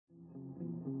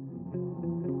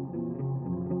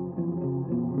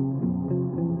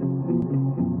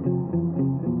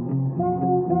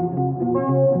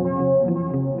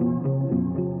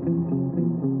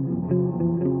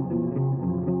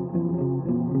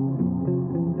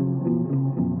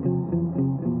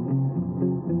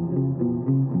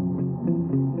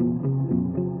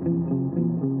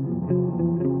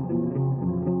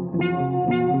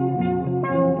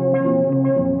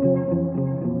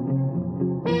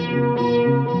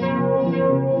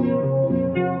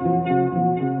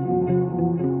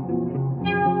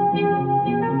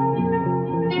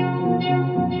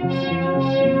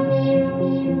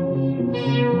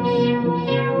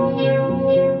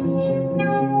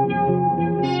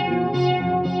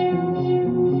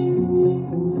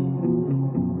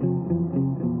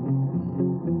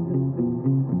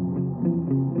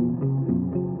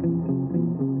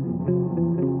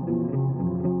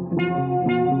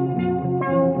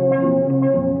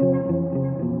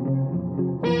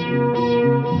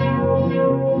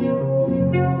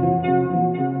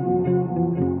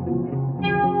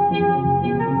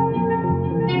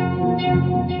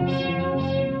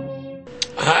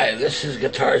This is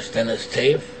Guitarist Denis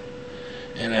Taaffe,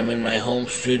 and I'm in my home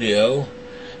studio,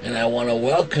 and I want to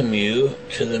welcome you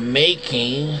to the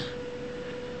making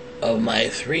of my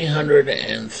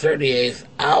 338th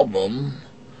album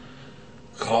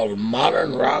called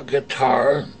Modern Rock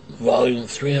Guitar, Volume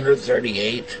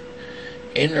 338,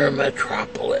 Inner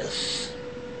Metropolis.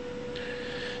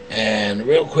 And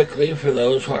real quickly, for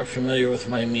those who aren't familiar with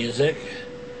my music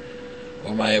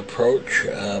or my approach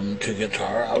to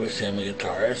guitar, obviously I'm a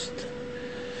guitarist,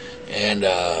 and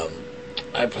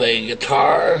I play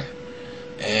guitar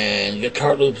and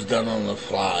guitar loops done on the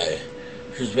fly,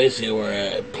 which is basically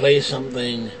where I play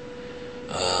something,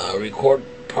 record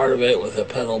part of it with a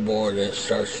pedal board, and it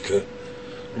starts to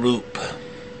loop,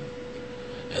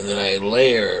 and then I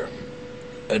layer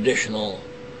additional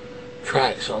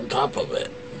tracks on top of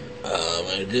it.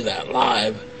 I do that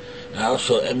live. I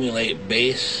also emulate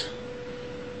bass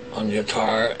on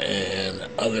guitar and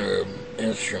other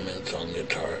instruments on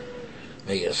guitar,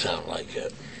 make it sound like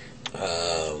it.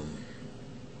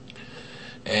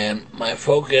 And my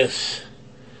focus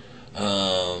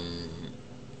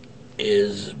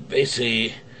is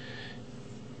basically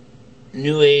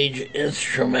new age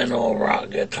instrumental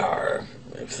rock guitar,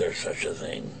 if there's such a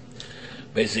thing.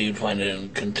 Basically, you'd find it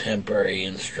in contemporary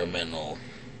instrumental.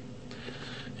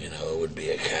 You know, it would be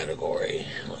a category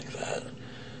like that.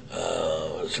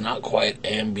 It's not quite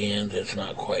ambient, it's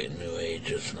not quite new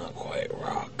age, it's not quite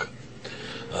rock.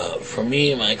 For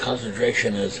me, my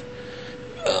concentration is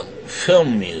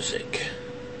film music.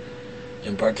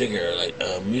 In particular, like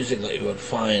music that you would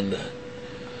find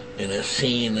in a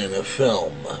scene in a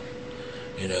film.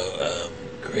 You know,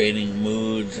 creating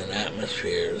moods and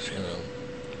atmospheres, you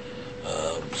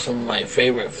know. Some of my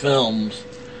favorite films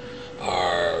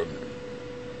are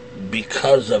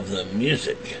because of the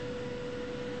music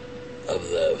of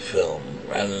the film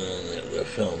rather than the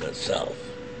film itself.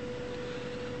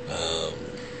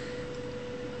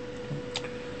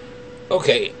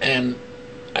 Okay, and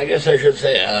I guess I should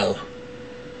say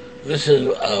this is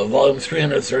volume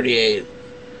 338,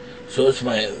 so it's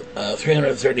my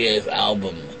 338th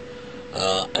album.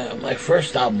 My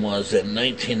first album was in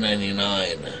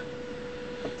 1999,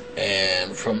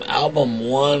 and from album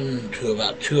 1 to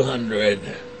about 200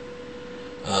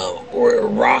 were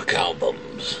rock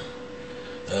albums.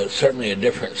 Certainly a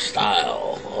different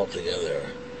style altogether,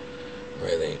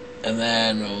 really. And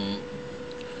then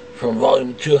from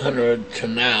volume 200 to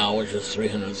now, which is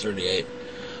 338,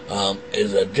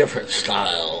 is a different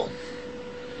style.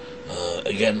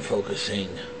 Again, focusing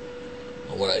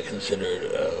on what I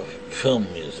considered film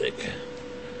music.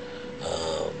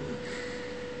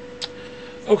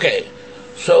 Okay,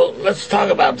 so let's talk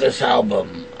about this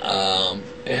album.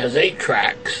 It has 8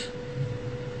 tracks,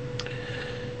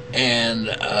 and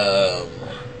I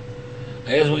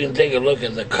guess we can take a look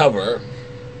at the cover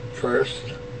first.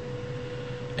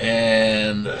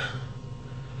 And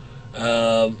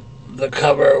the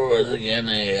cover was again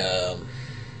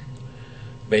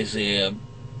basically a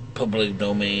public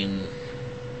domain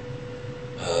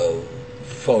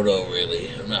photo,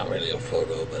 really. Not really a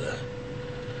photo, but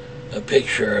a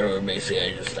picture, or basically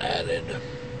I just added,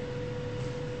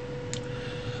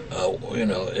 you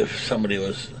know, if somebody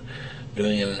was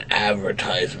doing an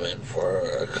advertisement for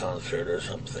a concert or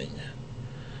something,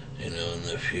 you know, in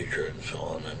the future and so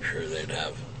on, I'm sure they'd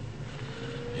have,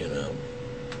 you know,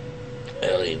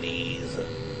 LEDs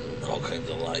and all kinds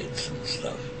of lights and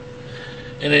stuff.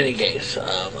 In any case,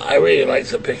 I really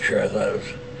liked the picture. I thought it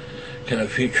was kind of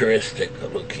futuristic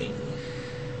looking.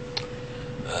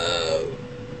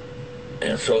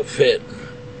 And so it fit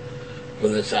for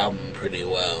this album pretty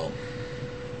well.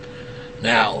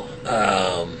 Now,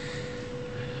 I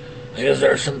guess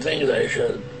there are some things I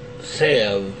should say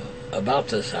about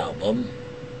this album.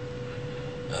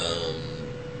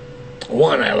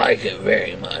 One, I like it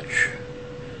very much.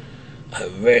 I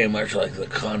very much like the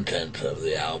content of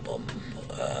the album.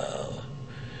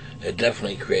 It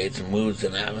definitely creates moods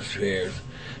and atmospheres,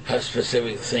 has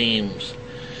specific themes,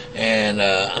 and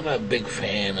I'm a big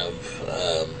fan of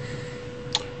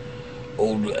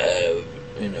old,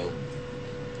 you know,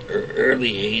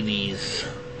 early 80s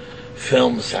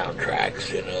film soundtracks,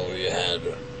 you know, where you had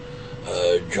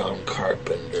John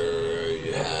Carpenter,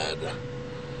 you had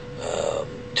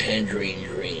Tangerine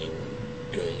Dream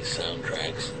doing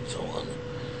soundtracks and so on.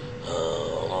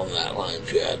 Along that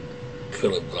lines, you had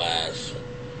Philip Glass,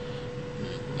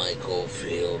 Michael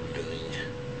Field doing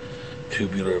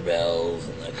Tubular Bells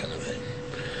and that kind of thing.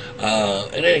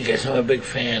 In any case, I'm a big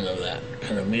fan of that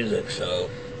kind of music, so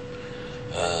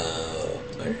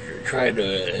I tried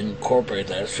to incorporate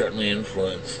that. It certainly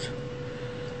influenced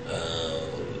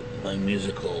my my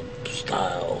musical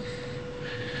style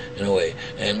in a way.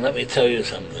 And let me tell you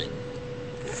something.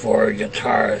 For a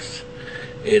guitarist,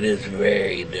 it is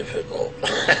very difficult.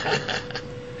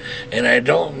 And I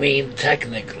don't mean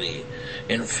technically.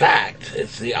 In fact,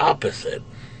 it's the opposite.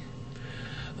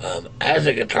 As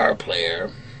a guitar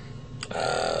player,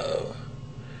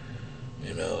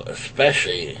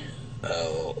 especially,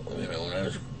 when I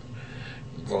was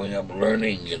growing up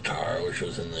learning guitar, which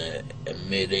was in the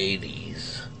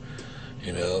mid-'80s,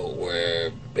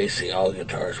 where basically all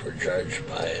guitars were judged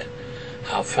by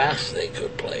how fast they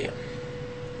could play.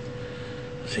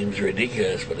 Seems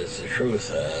ridiculous, but it's the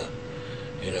truth.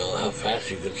 How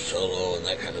fast you could solo and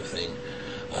that kind of thing.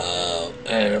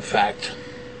 And in fact,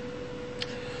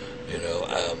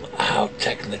 how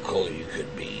technical you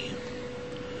could be.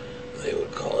 They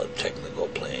would call it technical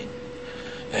playing.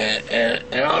 And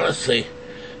honestly,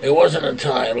 it wasn't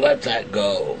until I let that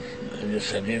go and just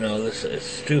said, this is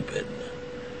stupid.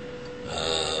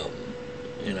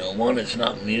 One, it's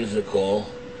not musical.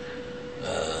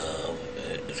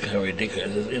 It's kind of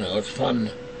ridiculous. It's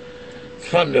fun. It's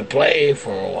fun to play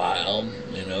for a while,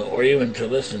 or even to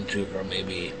listen to for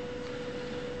maybe,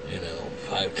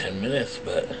 5-10 minutes.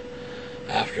 But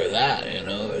after that,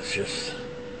 it's just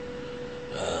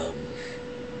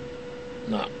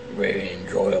not very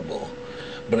enjoyable.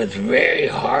 But it's very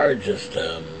hard, just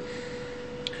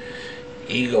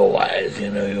ego-wise.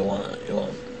 You want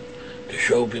to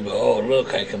show people, oh,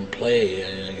 look, I can play,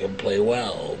 and I can play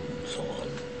well, and so on.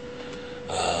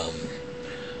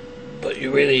 But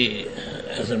you really,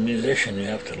 as a musician, you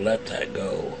have to let that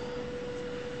go,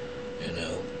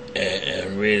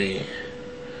 and really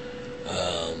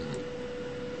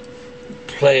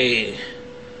play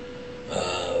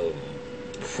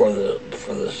for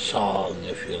the song,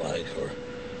 if you like, or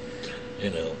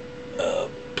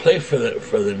play for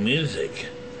the music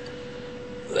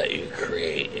that you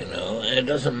create, and it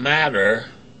doesn't matter,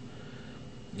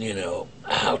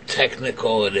 how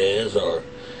technical it is, or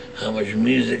how much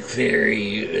music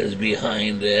theory is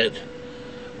behind it,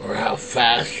 or how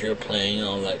fast you're playing,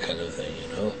 all that kind of thing,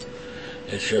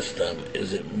 It's just,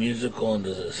 is it musical and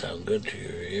does it sound good to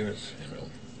your ears,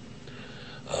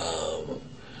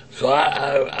 So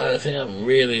I think I'm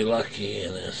really lucky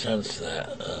in a sense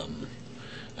that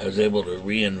I was able to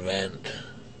reinvent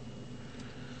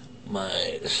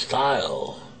my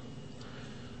style,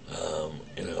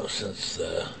 since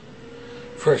the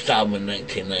first album in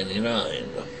 1999,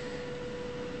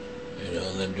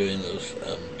 and then doing those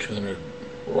 200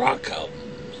 rock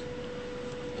albums.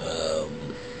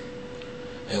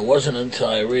 And it wasn't until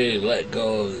I really let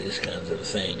go of these kinds of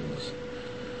things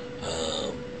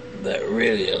that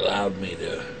really allowed me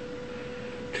to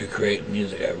create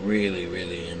music I really,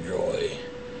 really enjoy.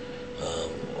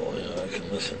 I can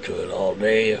listen to it all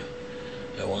day if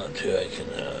I want to. I can,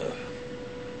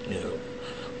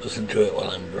 listen to it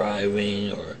while I'm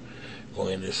driving or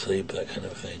going to sleep, that kind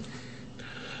of thing.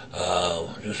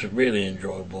 Just really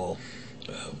enjoyable,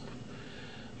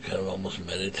 kind of almost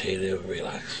meditative,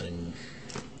 relaxing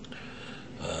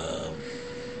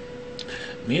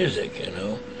music,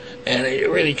 And it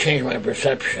really changed my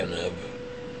perception of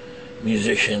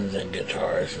musicians and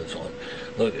guitarists and so on.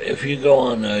 Look, if you go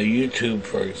on YouTube,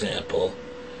 for example,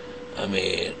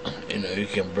 you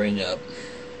can bring up,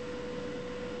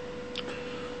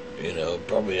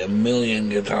 probably 1 million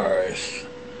guitarists,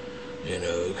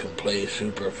 who can play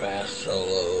super fast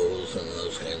solos and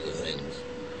those kinds of things,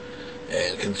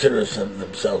 and consider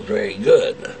themselves very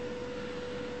good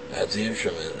at the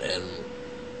instrument. And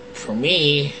for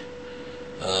me,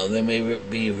 they may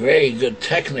be very good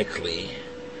technically,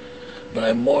 but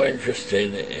I'm more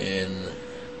interested in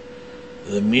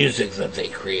the music that they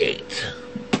create,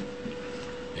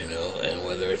 and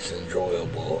whether it's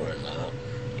enjoyable or not,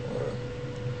 or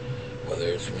whether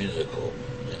it's musical,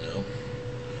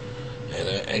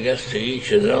 And I guess to each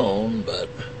his own, but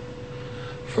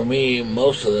for me,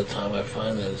 most of the time I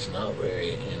find that it's not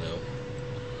very,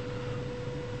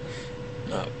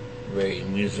 not very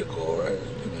musical, or,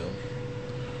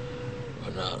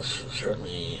 or not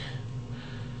certainly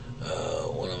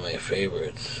one of my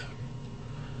favorites,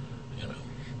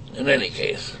 In any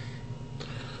case,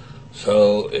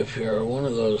 so if you're one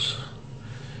of those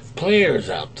players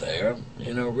out there,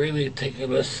 really take a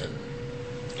listen,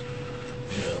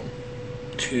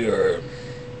 to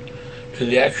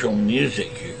the actual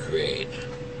music you create,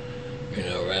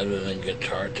 rather than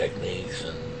guitar techniques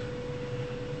and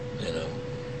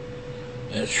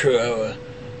And it's true.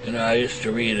 I used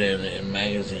to read in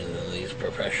magazines, and these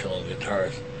professional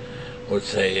guitarists would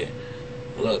say,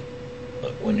 look,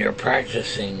 when you're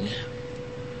practicing,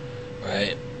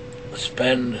 right,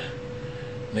 spend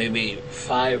maybe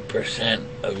 5%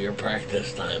 of your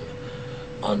practice time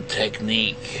on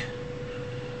technique,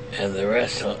 and the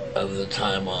rest of the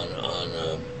time on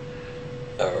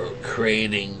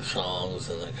creating songs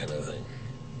and that kind of thing.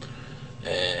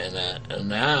 And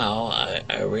now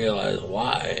I realize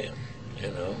why,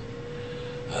 you know.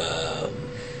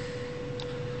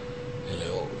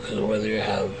 Because whether you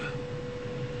have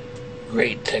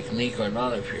great technique or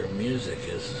not, if your music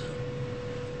is,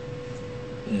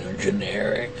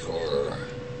 generic or,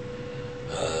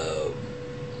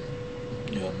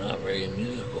 not very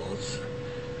musical,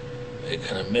 it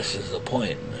kind of misses the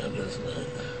point, doesn't it?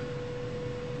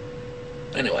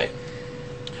 Anyway,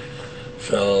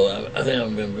 so I think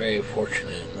I've been very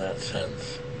fortunate in that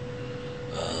sense.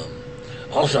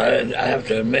 Also, I have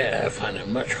to admit, I find it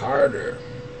much harder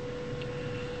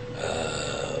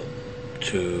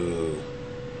to,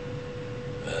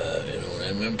 when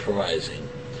I'm improvising.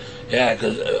 Yeah,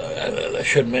 because I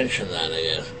should mention that, I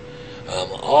guess.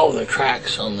 All the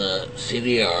tracks on the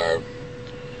CD are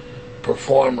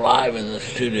performed live in the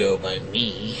studio by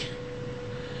me.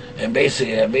 And I just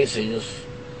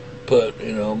put,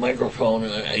 a microphone,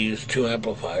 I use 2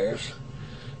 amplifiers,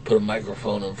 put a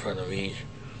microphone in front of each,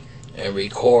 and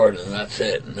record, and that's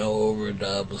it. No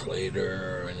overdubs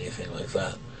later or anything like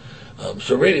that.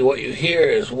 So really what you hear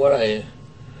is what I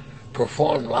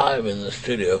performed live in the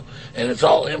studio, and it's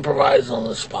all improvised on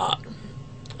the spot.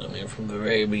 I mean, from the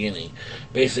very beginning.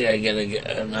 Basically, I get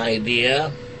an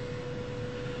idea,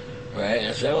 right? And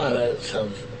I say, well, that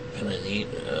sounds kind of neat.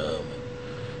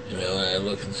 And I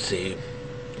look and see,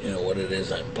 what it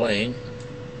is I'm playing,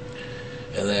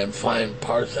 and then find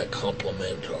parts that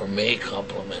complement or may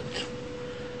complement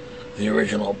the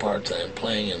original parts that I'm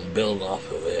playing and build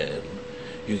off of it. And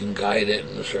you can guide it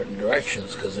in certain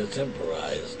directions because it's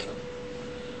improvised.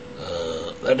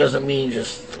 That doesn't mean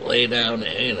just lay down,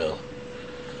 anything.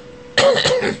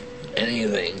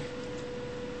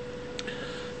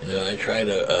 I try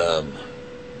to,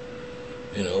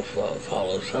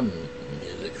 follow some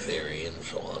music theory and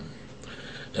so on.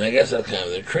 And I guess that's kind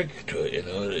of the trick to it,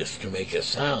 is to make it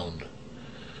sound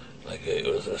like it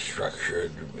was a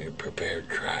structured, prepared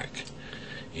track,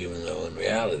 even though in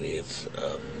reality it's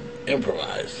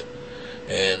improvised.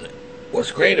 And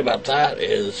what's great about that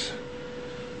is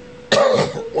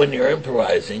when you're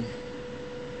improvising,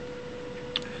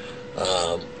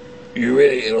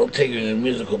 it'll take you in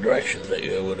musical directions that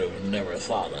you would have never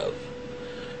thought of.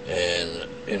 And,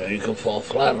 you can fall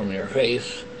flat on your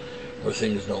face where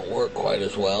things don't work quite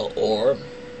as well, or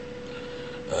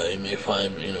you may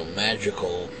find,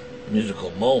 magical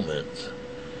musical moments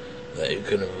that you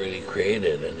couldn't have really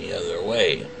created any other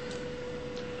way.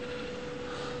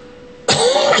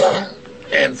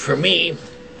 And for me,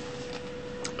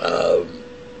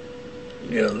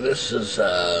 this is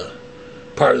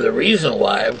part of the reason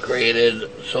why I've created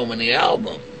so many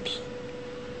albums,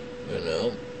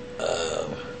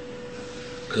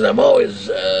 because I'm always,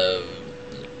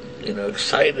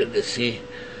 excited to see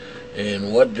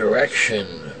in what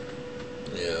direction,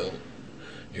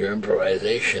 your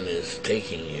improvisation is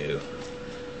taking you,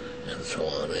 and so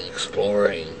on, and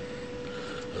exploring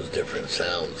those different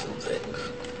sounds and things.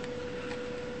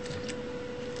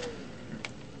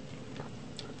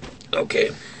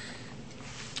 Okay.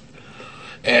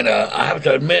 And I have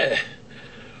to admit,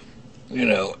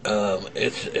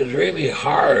 it's really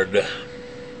hard,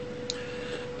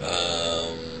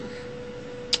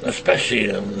 especially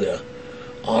in the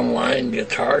online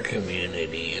guitar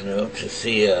community, to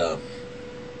see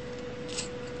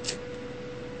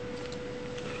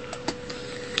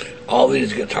all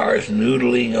these guitars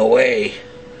noodling away,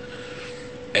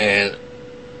 and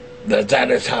that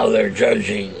is how they're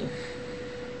judging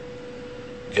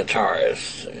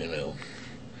guitarists,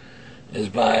 is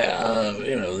by,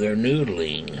 their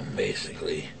noodling,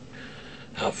 basically.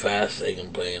 How fast they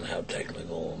can play and how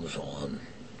technical and so on.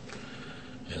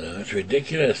 It's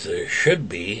ridiculous. There should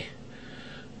be.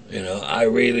 I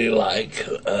really like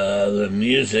the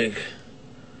music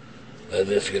that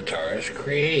this guitarist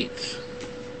creates.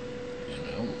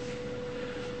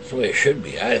 That's the way it should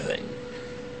be, I think,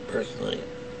 personally.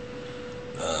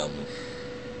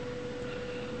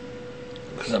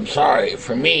 Because I'm sorry,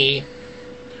 for me,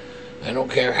 I don't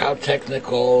care how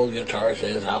technical the guitarist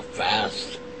is, how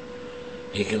fast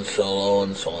he can solo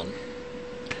and so on.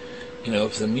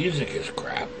 If the music is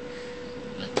crap,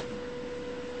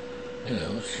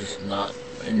 it's just not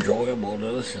enjoyable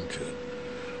to listen to.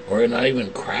 Or not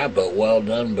even crap, but well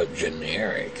done, but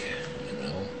generic,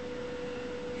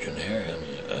 Generic,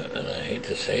 and I hate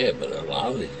to say it, but a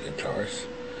lot of these guitars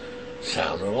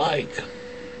sound alike,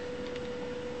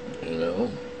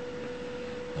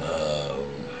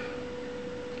 Um,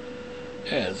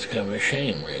 yeah, it's kind of a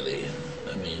shame, really.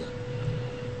 I mean,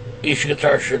 each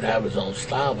guitar should have its own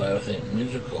style, but I think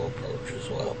musical approach as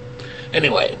well.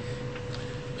 Anyway,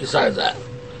 besides that,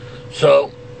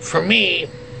 so for me,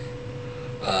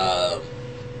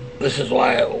 this is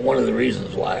why one of the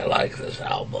reasons why I like this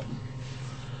album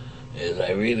is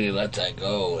I really let that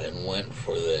go and went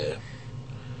for the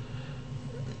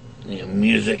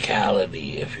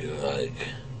musicality, if you like,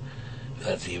 if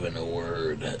that's even a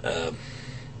word.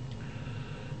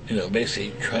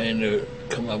 Basically trying to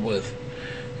come up with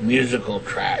musical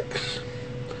tracks.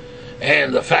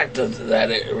 And the fact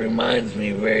that it reminds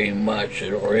me very much,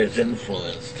 or is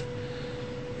influenced,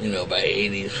 by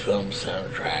 80s film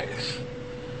soundtracks,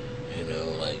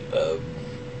 like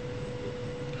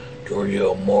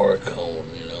Giorgio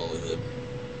Morricone, the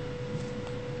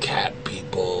Cat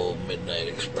People, Midnight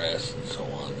Express, and so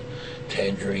on.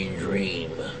 Tangerine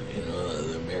Dream,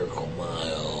 The Miracle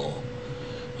Mile,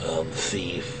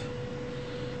 Thief,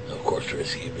 of course,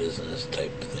 Risky Business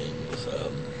type things.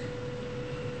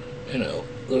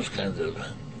 Those kinds of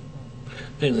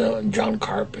things. John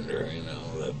Carpenter,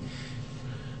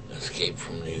 Escape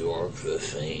from New York, The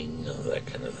Thing, that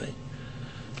kind of thing.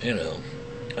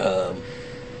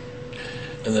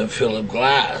 And then Philip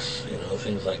Glass,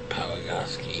 things like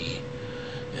Pawagowski,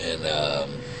 and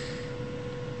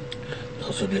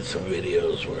also did some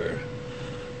videos where,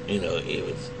 he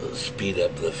would speed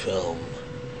up the film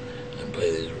and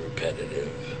play these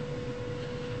repetitive,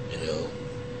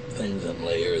 things and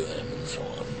layer them and so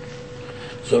on.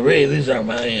 So really, these are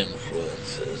my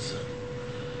influences.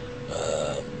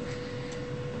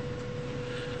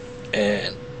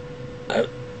 And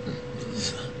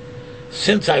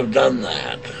since I've done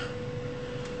that,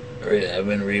 really, I've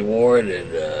been rewarded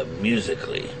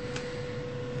musically,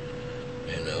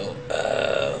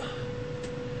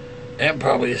 and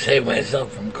probably saved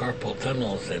myself from carpal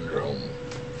tunnel syndrome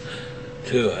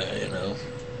too. I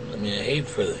hate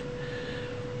for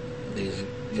these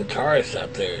guitarists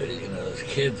out there, these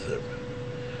kids that are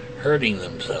hurting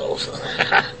themselves,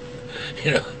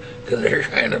 because they're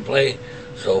trying to play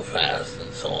so fast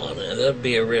and so on, and that'd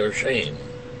be a real shame.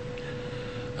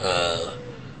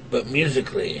 But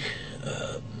musically,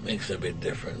 makes a big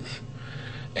difference.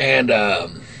 And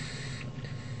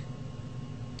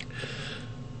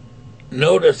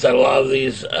notice that a lot of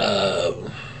these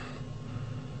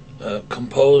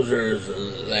composers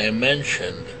that I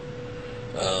mentioned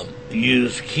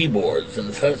use keyboards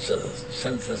and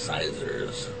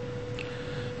synthesizers.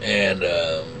 And,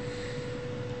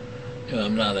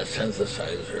 I'm not a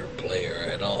synthesizer player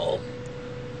at all.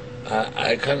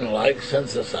 I kind of like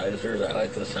synthesizers. I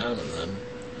like the sound of them.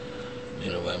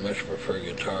 I much prefer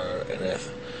guitar. And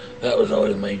that was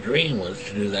always my dream, was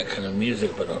to do that kind of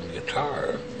music, but on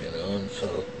guitar, And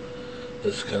so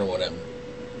this is kind of what I'm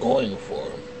going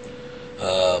for.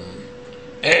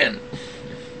 And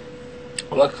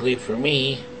luckily for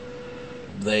me,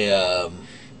 they, I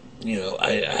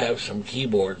have some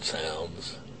keyboard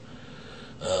sounds,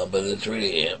 but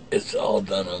it's all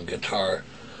done on guitar.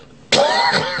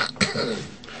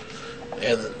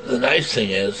 And the nice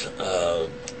thing is,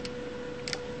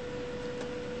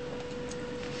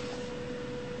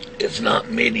 it's not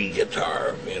MIDI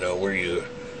guitar, where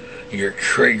you're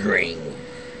triggering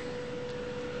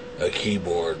a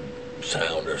keyboard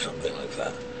sound or something like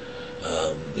that.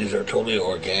 These are totally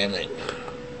organic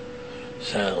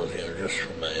sounds, just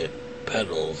from my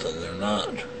pedals, and they're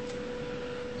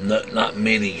not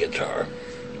MIDI guitar.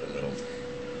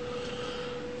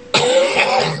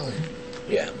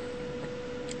 Yeah,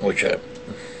 which to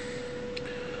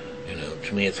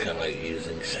me it's kind of like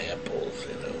using samples.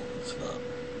 It's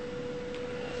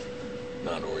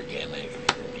not organic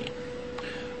for me.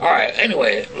 All right.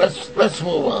 Anyway, let's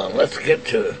move on. Let's get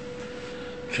to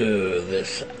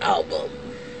this album.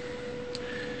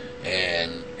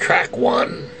 And track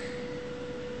 1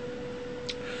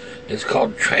 is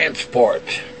called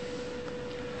Transport.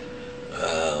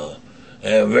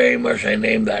 And very much I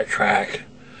named that track.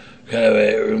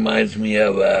 It reminds me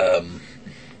of the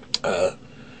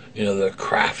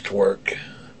Kraftwerk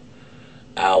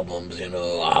albums,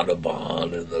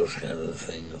 Audubon and those kinds of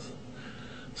things.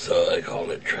 So I called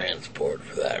it Transport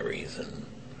for that reason.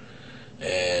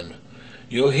 And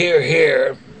you'll hear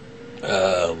here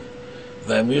that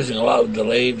I'm using a lot of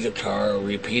delayed guitar,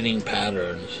 repeating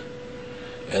patterns,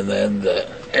 and then the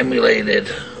emulated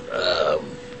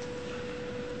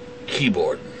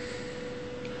keyboard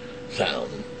sound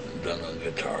done on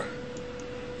guitar.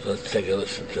 So let's take a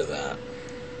listen to that.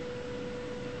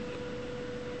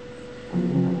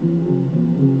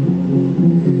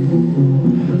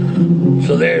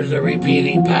 So there's the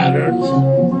repeating patterns.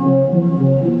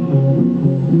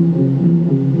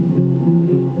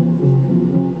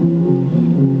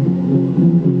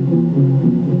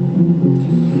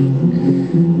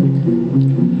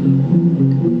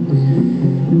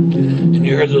 And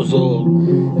you heard those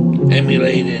little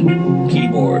emulated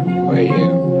keyboard right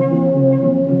here.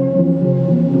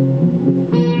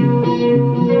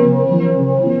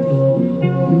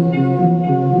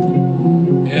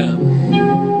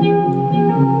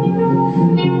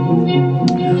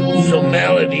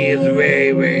 Melody is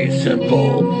very, very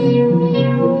simple,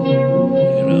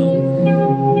 you know.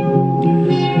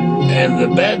 And the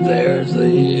bed there is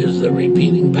the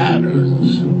repeating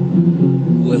patterns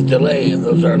with delay, and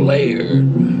those are layered.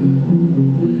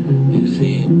 You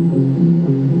see.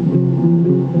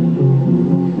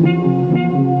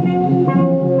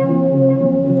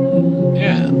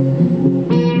 Yeah.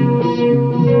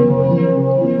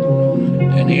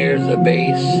 And here's the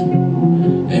bass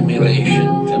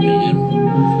emulation coming in.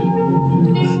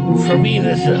 For me, I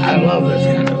love this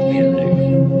kind of music,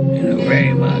 you know,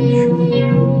 very much.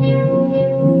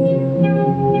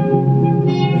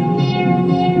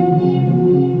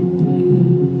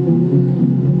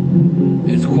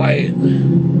 It's quite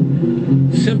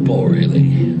simple, really.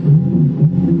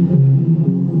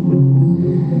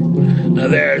 Now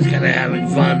there, it's kind of having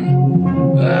fun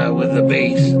with the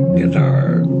bass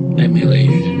guitar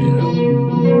emulation, you know.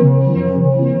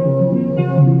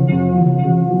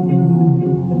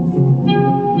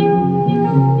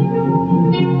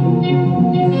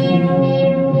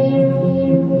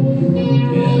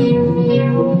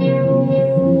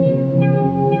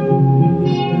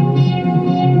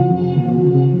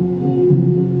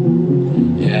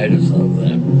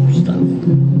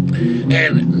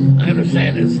 And I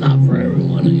understand it's not for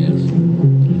everyone, I guess,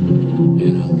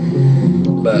 you know,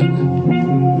 but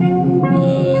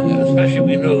especially if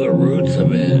we know the roots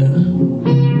of it,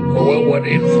 or what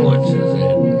influences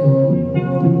it, you know.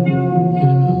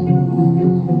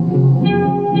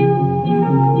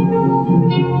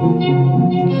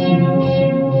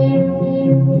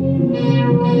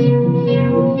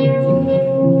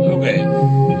 Okay,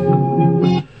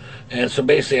 and so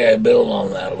basically I build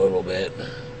on that a little bit.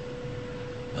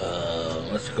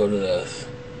 Let's go to the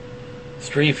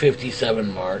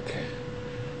 3:57 mark.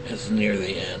 It's near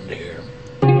the end here.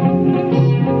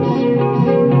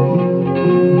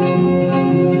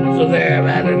 So there, I've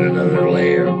added another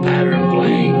layer of pattern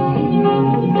playing.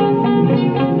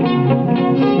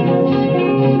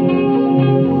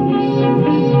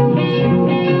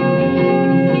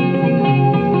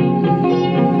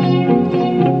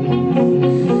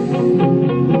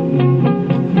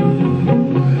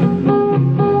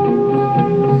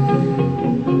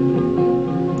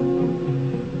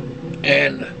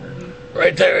 And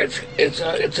right there, it's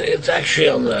actually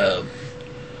on the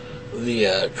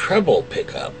treble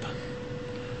pickup,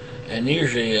 and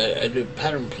usually I do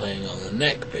pattern playing on the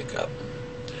neck pickup.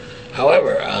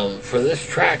 However, for this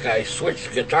track, I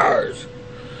switched guitars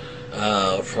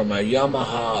from a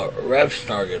Yamaha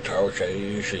Revstar guitar, which I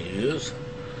usually use,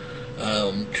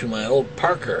 to my old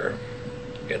Parker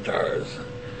guitars,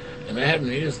 and I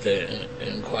haven't used it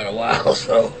in quite a while,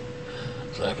 so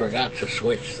I forgot to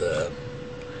switch the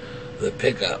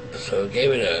pickup, so it gave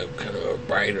it a kind of a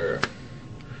brighter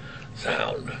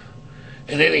sound.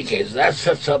 In any case, that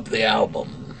sets up the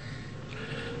album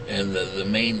and the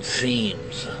main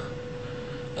themes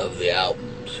of the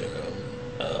albums, you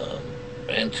know.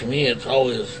 And to me, it's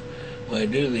always, when I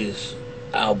do these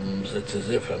albums, it's as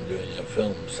if I'm doing a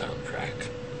film soundtrack.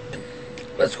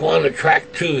 Let's go on to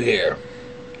track 2 here.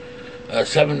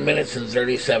 7 minutes and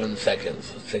 37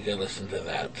 seconds. Let's take a listen to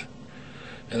that.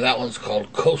 And that one's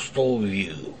called Coastal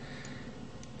View.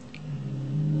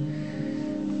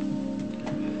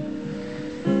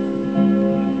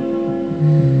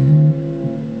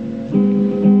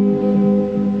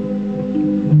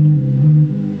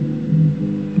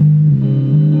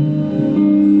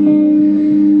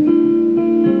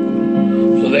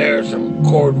 So there are some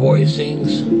chord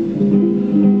voicings,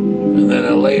 and then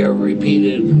a layer of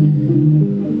repeated,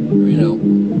 you know,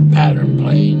 pattern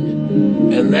playing,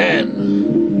 and then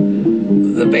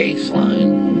the bass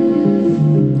line.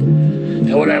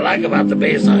 And what I like about the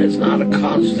bass line, it's not a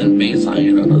constant bass line,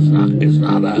 you know, it's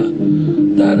not a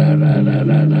da da da da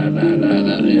da da da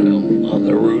da, you know, on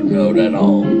the root note at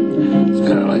all. It's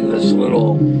kind of like this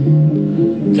little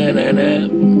da da da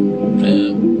da.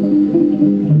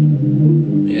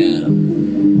 Yeah.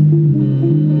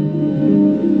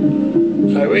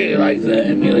 So I really like the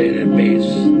emulated bass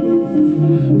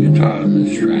guitar on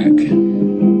this track.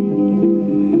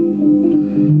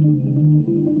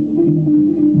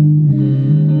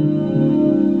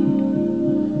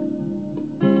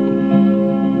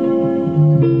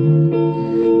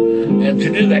 to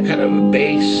do that kind of a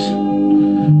bass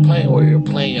playing where you're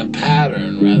playing a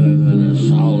pattern rather than a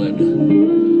solid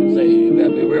thing, you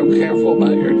gotta be real careful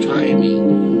about your timing.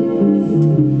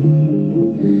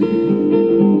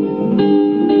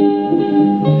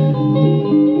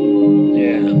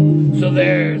 Yeah, so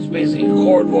there's basically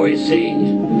chord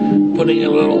voicing, putting a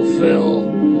little fill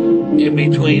in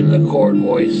between the chord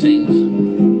voicings.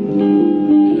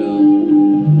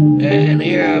 And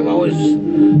here I'm always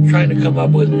trying to come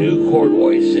up with new chord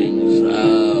voicings.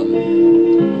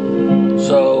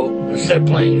 So instead of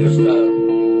playing just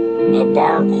a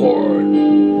bar chord,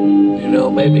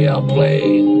 maybe I'll play,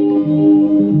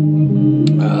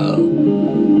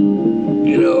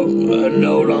 a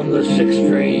note on the 6th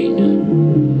string,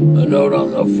 a note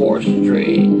on the 4th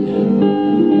string,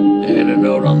 and a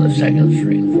note on the 2nd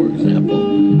string, for example,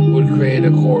 would create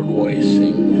a chord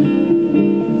voicing.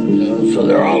 So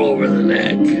they're all over the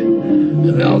neck,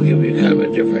 and they'll give you kind of a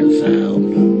different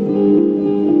sound.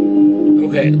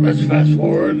 Okay, let's fast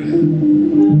forward.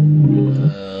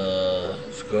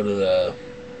 Let's go to the,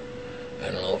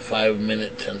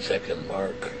 5-minute, 10-second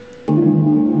mark.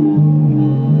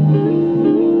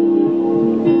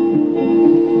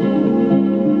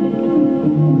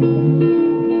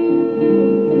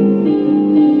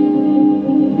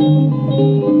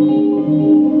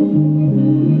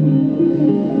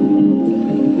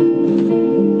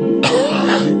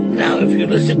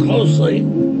 Listen closely.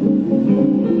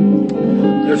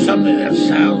 There's something that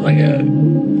sounds like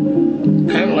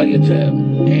kind of like it's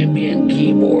an ambient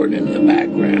keyboard in the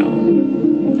background.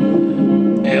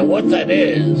 And what that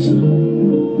is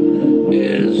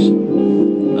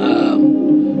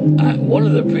one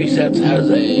of the presets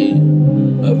has a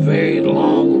very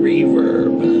long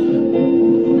reverb,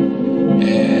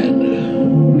 and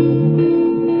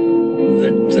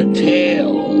the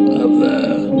tail of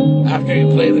after you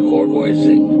play the chord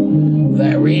voicing,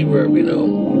 that reverb,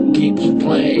 keeps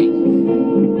playing,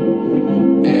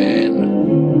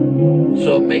 and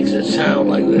so it makes it sound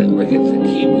like it's a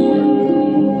keyboard.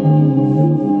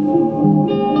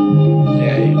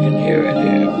 Yeah, you can hear it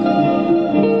here.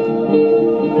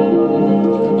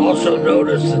 Also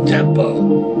notice the tempo, a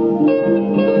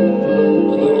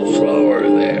little slower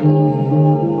there.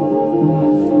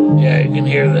 Yeah, you can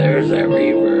hear there's that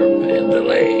reverb and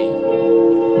delay.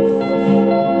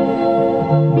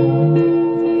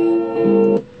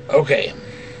 Okay,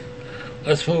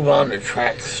 let's move on to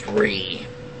track 3.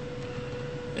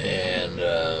 And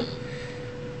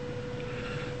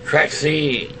track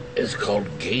 3 is called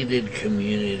Gated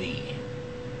Community.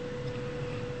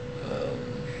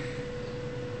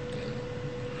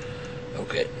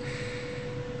 Okay,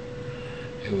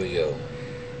 here we go.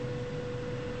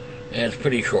 And it's a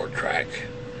pretty short track.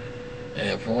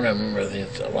 And from what I remember, I think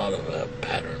it's a lot of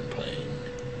pattern playing.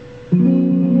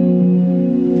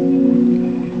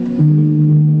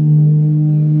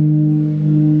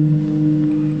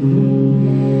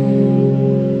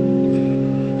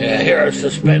 Here are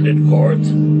suspended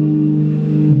chords,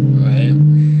 right?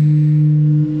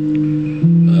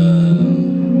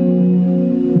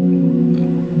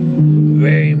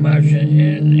 Very much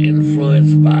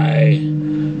influenced by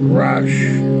Rush,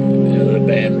 the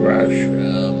band Rush.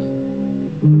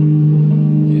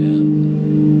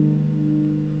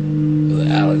 The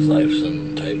Alex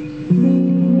Lifeson type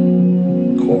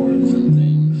chords and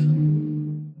things.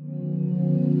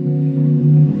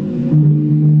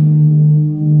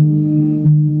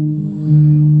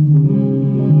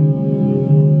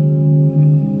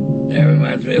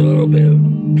 Reminds me a little bit of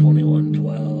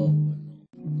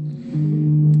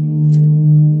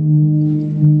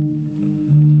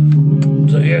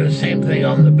 2112. So here the same thing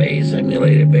on the bass,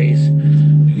 emulated bass.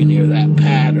 You can hear that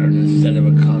pattern instead of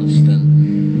a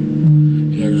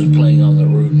constant. Just playing on the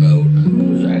root note.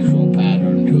 There's actual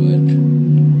pattern to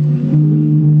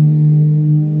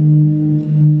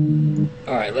it.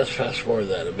 Alright, let's fast forward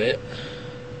that a bit.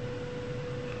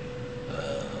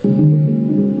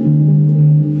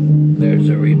 There's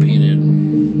a repeated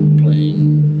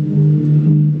playing.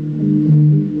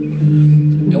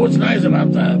 And what's nice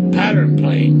about the pattern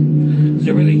playing is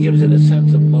it really gives it a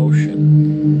sense of motion,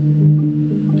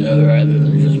 rather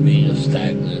than just being a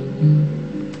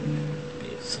stagnant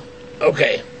piece.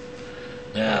 Okay,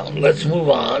 now let's move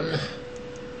on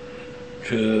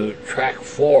to track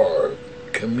 4,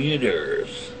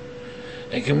 Commuters.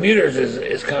 And Commuters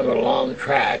is kind of a long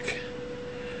track.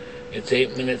 It's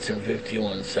 8 minutes and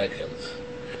 51 seconds.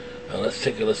 Now let's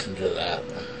take a listen to that.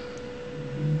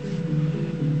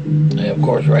 And of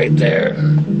course right there,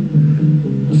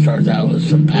 it starts out with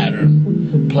some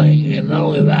pattern playing. And not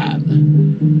only that,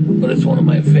 but it's one of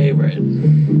my favorite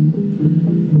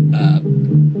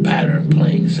pattern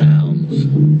sounds.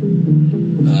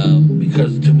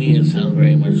 Because to me it sounds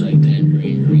very much like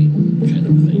Tangerine Dream kind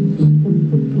of things.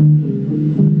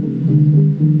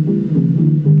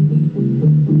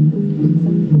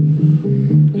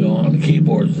 You know, on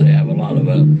keyboards they have a lot of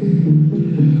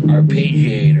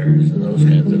arpeggiators and those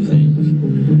kinds of things,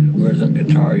 whereas on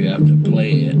guitar you have to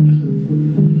play it. So,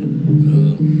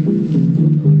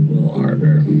 a little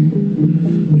harder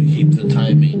to keep the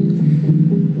timing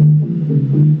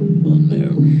on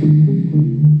there.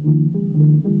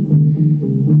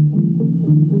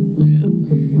 Yeah.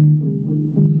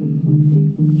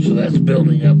 So that's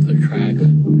building up the track.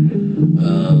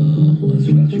 Let's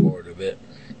fast forward a bit.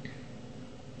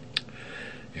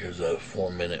 Here's a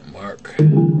 4-minute mark.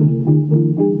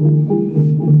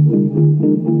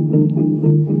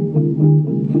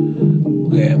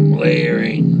 Okay, I'm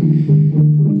layering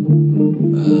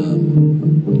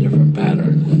different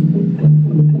patterns.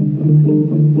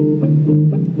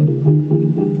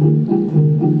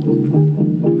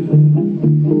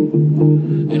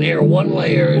 And here, one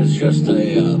layer is just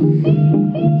a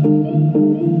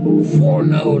 4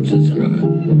 notes. It's a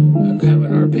kind of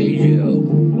an arpeggio.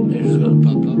 It just goes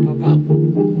pop, pop, pop, pop,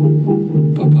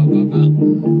 pop, pop, pop, pop,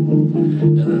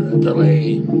 and then the delay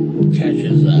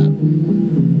catches that.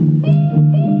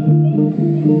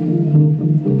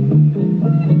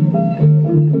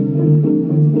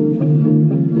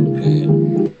 Okay,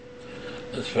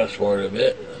 let's fast forward a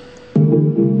bit.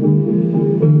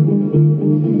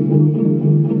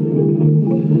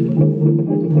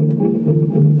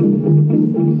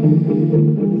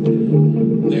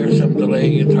 There's some delay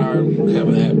guitar, kind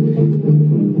of that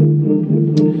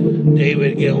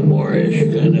David Gilmour-ish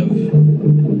kind of,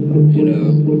 you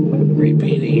know,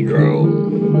 repeating drone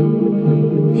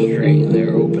string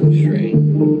there, open string.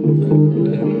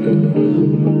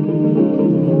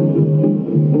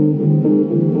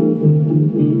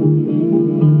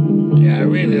 Yeah, I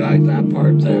really like that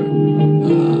part there.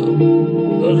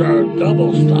 Those are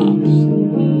double stops.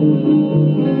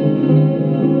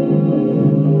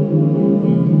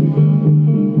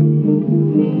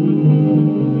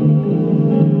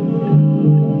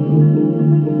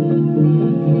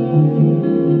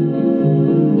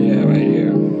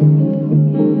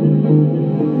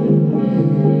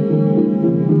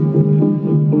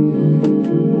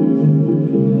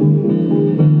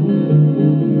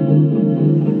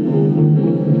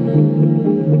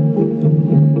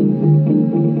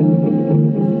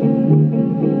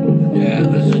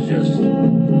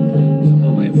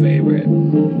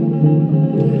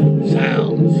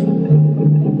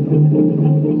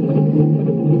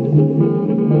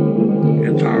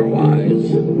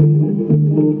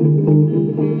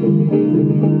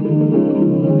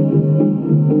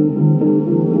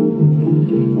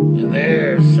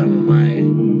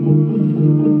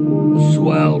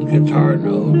 Guitar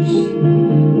notes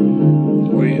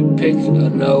where you pick a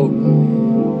note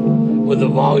with the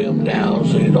volume down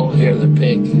so you don't hear the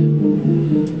pick,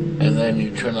 and then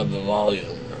you turn up the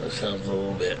volume. It sounds a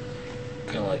little bit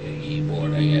kind of like a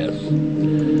keyboard, I guess.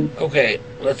 Okay,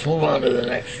 let's move on to the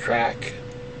next track.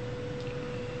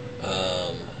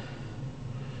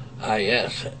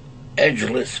 Yes,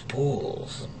 Edgeless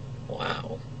Pools.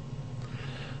 Wow.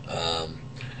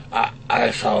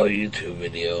 I saw a YouTube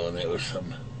video and there was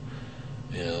some,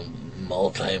 you know,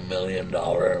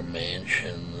 multi-million-dollar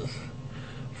mansions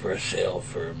for sale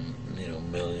for, you know,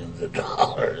 millions of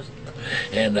dollars.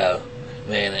 And,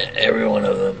 man, every one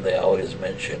of them, they always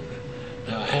mention,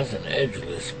 now it has an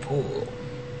edgeless pool.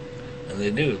 And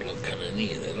they do look kind of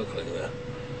neat. They look like the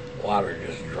water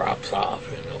just drops off,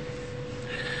 you know.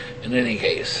 In any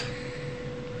case,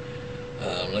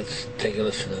 let's take a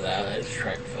listen to that. It's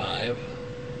track 5.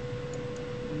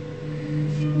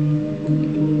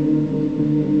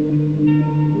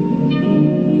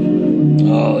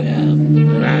 Oh yeah,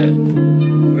 and I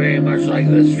very much like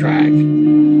this track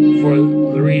for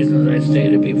the reasons I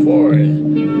stated before.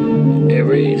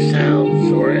 Every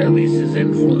sounds, or at least is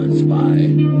influenced by,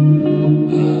 you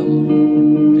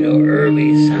know,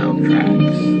 early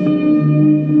soundtracks.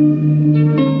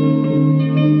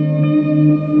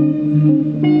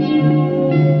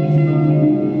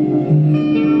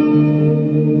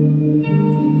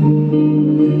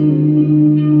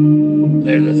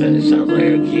 There's a thing that sounds like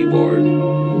a keyboard,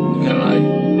 kind of like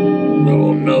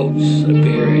little notes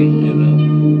appearing, you know.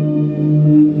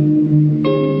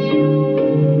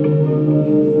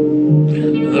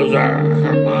 And those are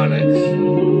harmonics,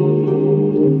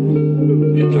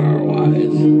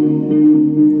 guitar-wise.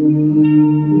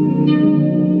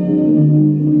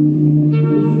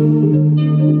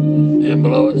 And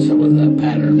below it, some of that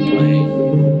pattern playing.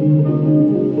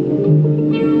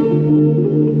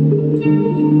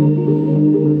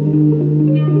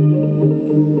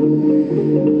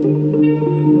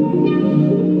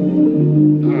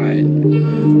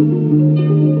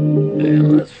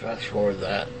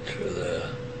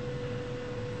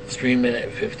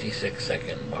 3-minute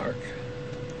 56-second mark.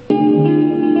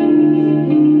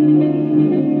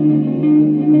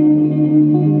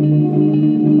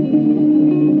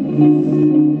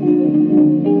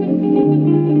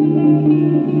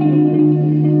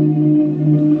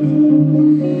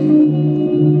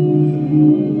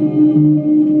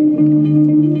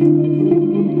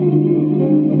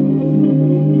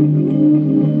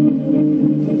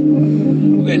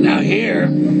 Okay, now here,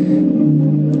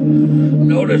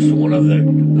 notice one of the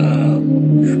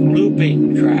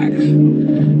looping tracks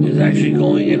is actually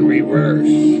going in reverse.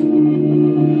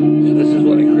 And this is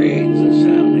what it creates, the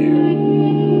sound here.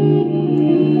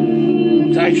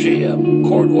 It's actually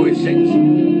chord voicings,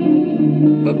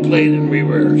 but played in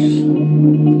reverse.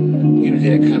 Gives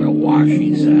you a kind of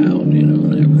washy sound, you know,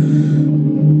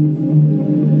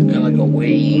 kind of like a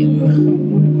wave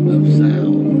of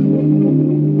sound.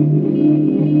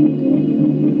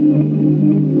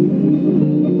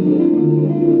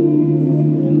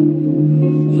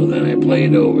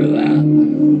 Played over that.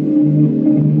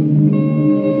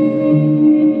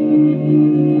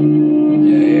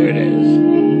 Yeah, here it is.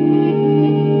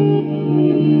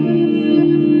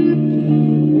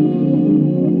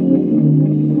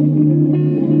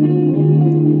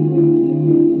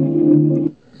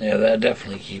 Yeah, that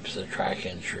definitely keeps the track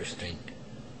interesting.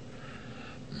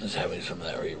 Just having some of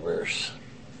that reverse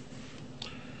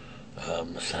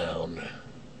sound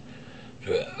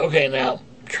to it. Okay, now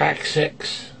track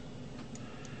 6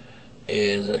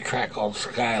 is a track called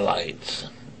Skylights,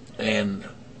 and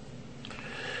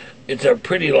it's a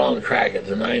pretty long track. It's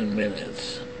 9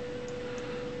 minutes,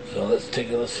 so let's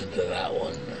take a listen to that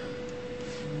one.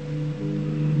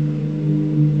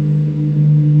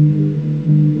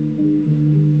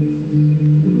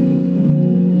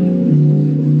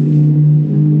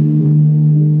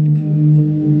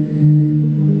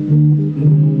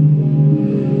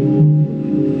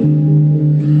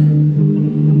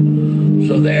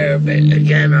 There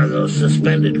again are those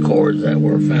suspended chords that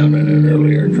were found in an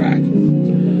earlier track,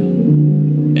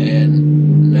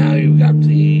 and now you've got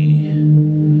the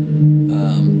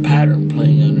pattern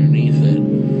playing underneath it,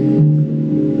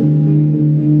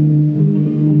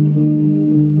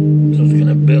 so it's going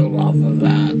to build off of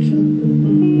that.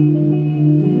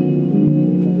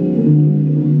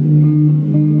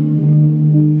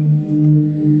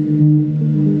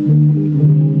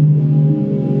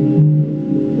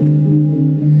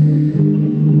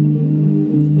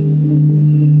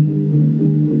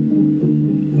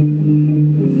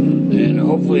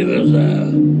 Hopefully there's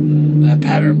that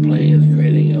pattern playing is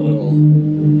creating a little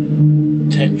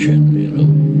tension, you know.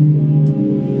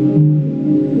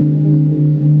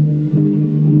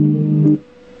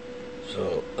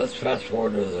 So let's fast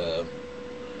forward to the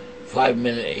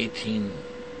 5-minute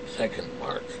 18-second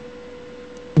mark.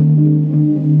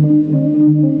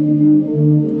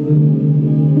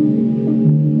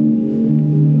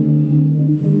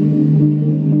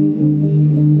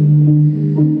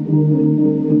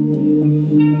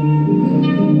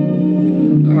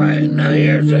 Now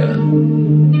here's a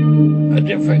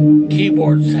different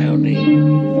keyboard sound,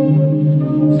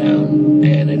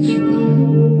 and it's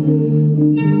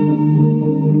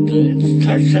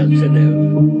touch sensitive.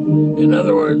 In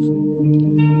other words,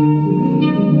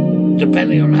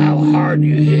 depending on how hard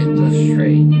you hit the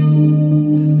string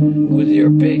with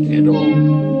your pick, it'll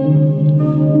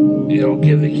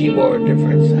give the keyboard a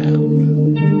different sound.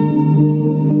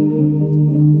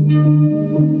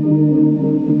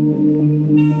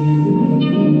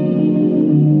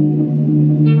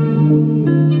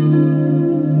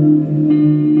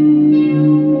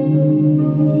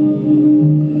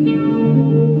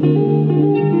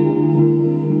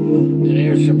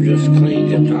 Just clean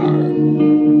guitar.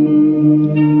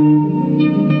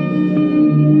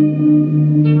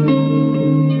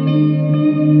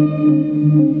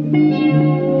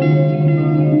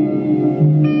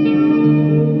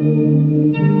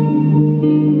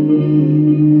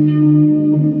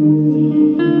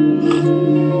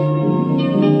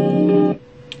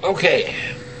 Okay,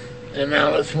 and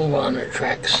now let's move on to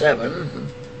track 7,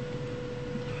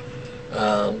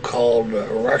 called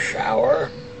Rush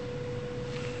Hour.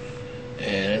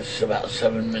 And it's about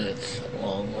 7 minutes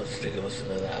long. Let's take a listen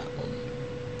to that one.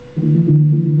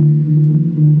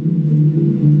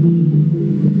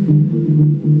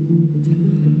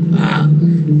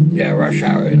 Yeah, rush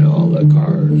hour, you know, all the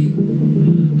cars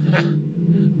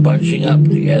bunching up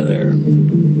together.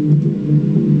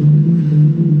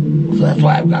 So that's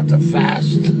why I've got the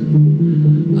fast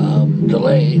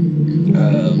delay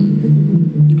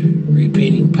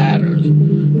repeating patterns.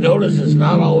 Notice it's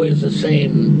not always the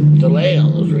same delay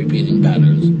on those repeating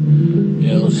patterns. You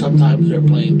know, some sometimes they're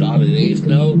playing dotted eighth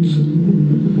notes.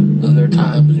 Other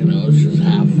times, you know, it's just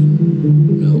half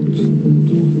notes.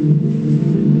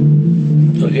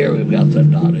 So here we've got the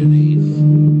dotted eighth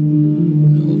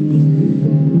note.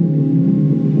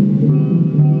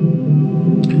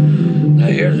 Now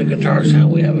here's a guitar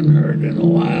sound we haven't heard in a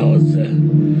while. It's a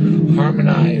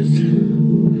harmonized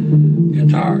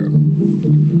guitar.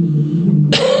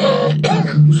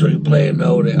 So you play a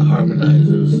note, it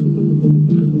harmonizes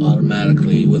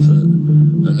automatically with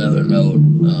another note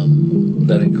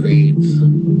that it creates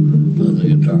on the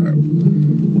guitar.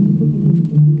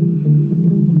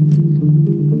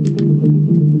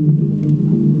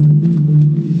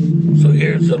 So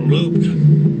here's the looped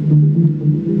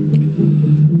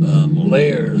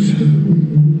layers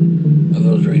of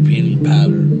those repeating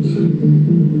patterns.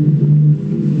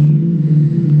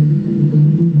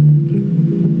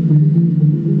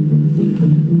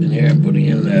 And here I'm putting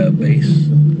in the bass,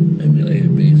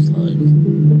 emulated bass lines.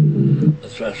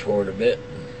 Let's fast forward a bit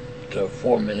to a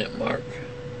 4-minute mark.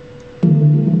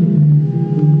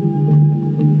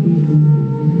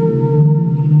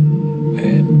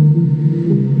 Okay.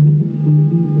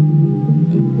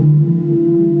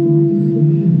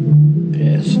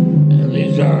 Yes, and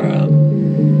these are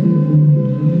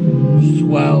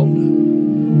swelled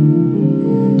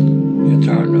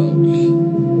guitar notes.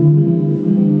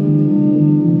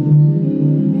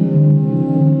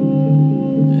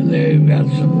 And there you've got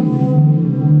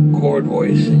some chord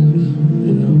voicings,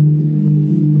 you know.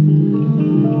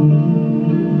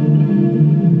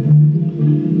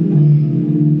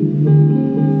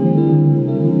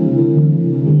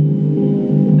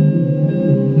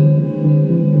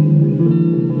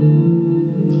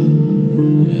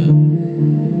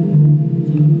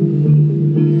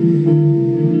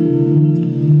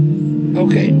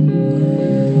 Okay,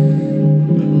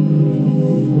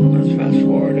 let's fast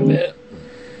forward a bit.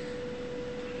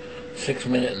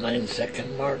 6-minute,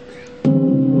 9-second mark.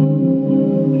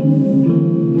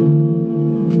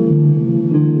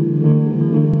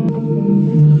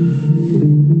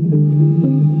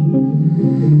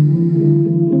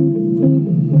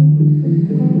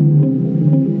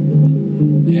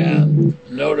 Yeah,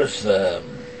 notice the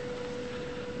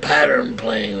pattern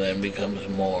playing then becomes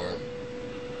more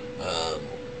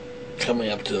coming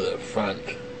up to the front,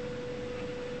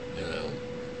 you know,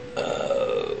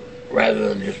 rather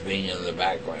than just being in the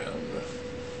background.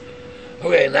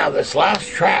 Okay, now this last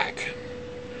track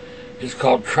is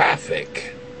called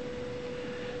Traffic,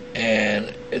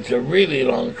 and it's a really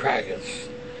long track. It's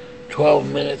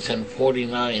 12 minutes and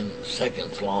 49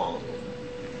 seconds long,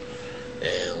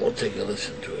 and we'll take a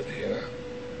listen to it here.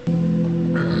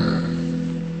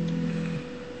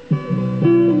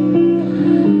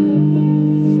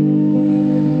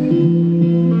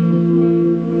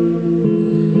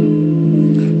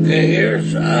 Okay,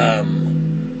 here's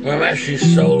where I'm actually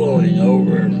soloing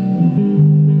over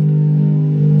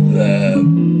the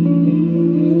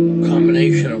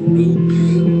combination of loops.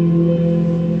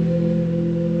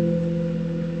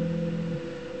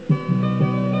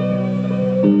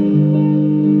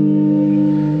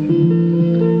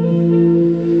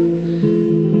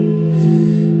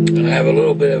 And I have a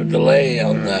little bit of delay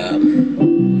on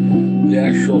the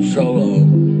actual solo.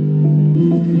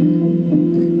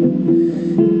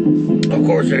 Of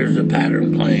course, there's the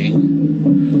pattern playing,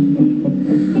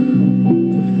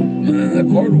 and then the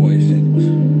chord voicings.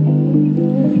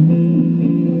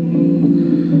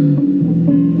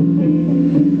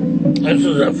 This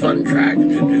is a fun track to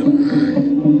do.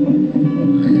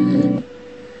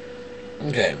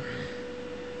 Okay,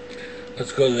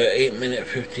 let's go to the 8-minute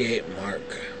 58 mark.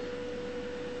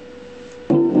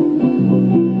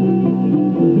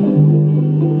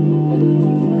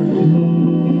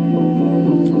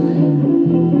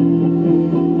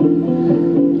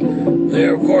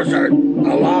 There, of course, are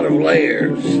a lot of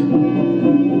layers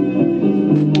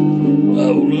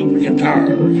of looped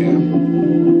guitars.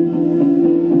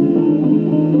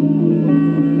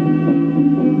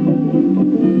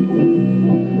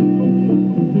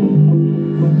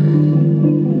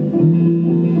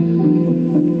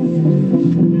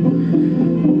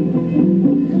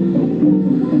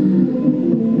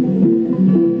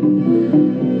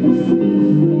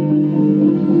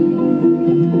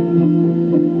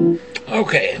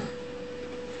 Okay,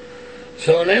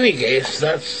 so in any case,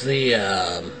 that's the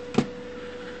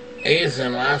 8th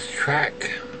and last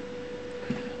track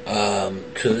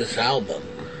to this album,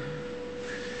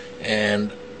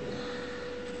 and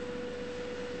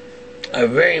I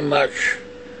very much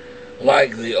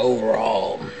like the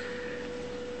overall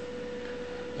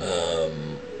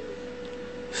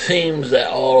themes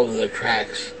that all of the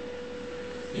tracks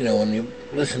you know, when you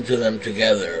listen to them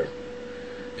together,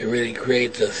 it really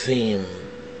creates a theme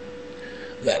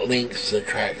that links the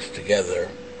tracks together.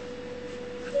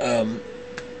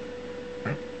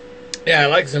 Yeah, I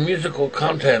like the musical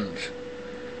content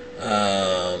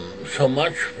so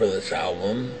much for this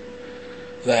album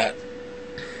that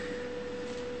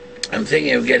I'm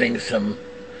thinking of getting some,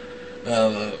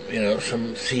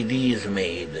 some CDs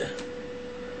made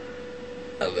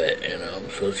of it,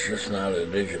 so it's just not a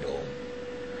digital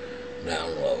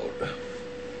download.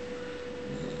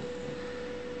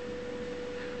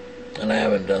 And I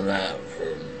haven't done that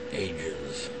for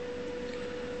ages,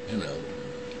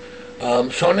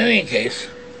 So in any case,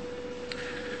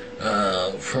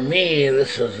 for me,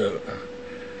 this is a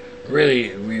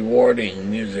really rewarding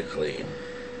musically,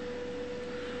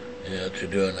 to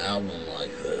do an album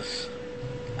like this.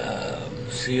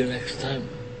 See you next time.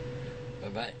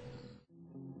 Bye-bye.